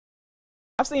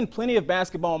I've seen plenty of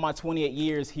basketball in my 28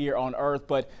 years here on Earth,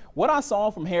 but what I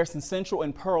saw from Harrison Central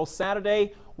and Pearl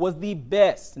Saturday was the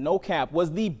best, no cap,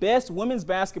 was the best women's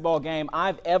basketball game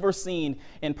I've ever seen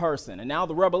in person. And now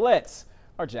the Rebelettes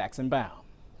are Jackson bound.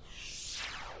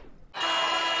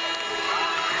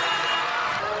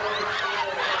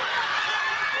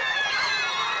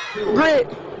 Grit,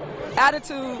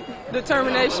 attitude,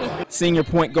 determination. Senior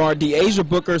point guard DeAsia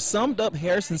Booker summed up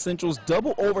Harrison Central's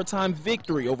double overtime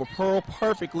victory over Pearl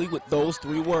perfectly with those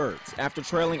 3 words. After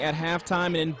trailing at halftime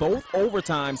and in both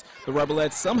overtimes, the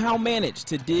Rebelettes somehow managed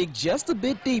to dig just a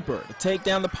bit deeper to take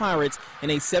down the Pirates in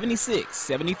a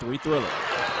 76-73 thriller.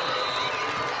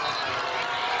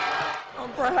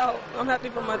 I'm proud. I'm happy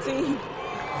for my team.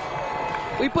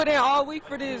 We put in all week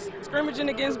for this, scrimmaging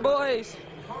against boys,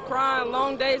 crying,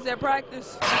 long days at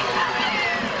practice.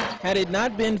 Had it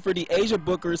not been for DeAsia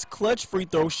Booker's clutch free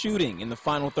throw shooting in the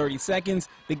final 30 seconds,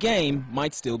 the game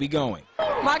might still be going.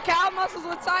 My calf muscles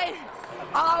were tight.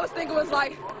 All I was thinking was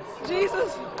like,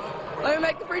 Jesus, let me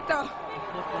make the free throw.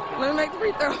 Let me make the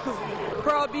free throw.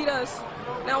 Pearl beat us.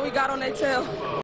 Now we got on their tail.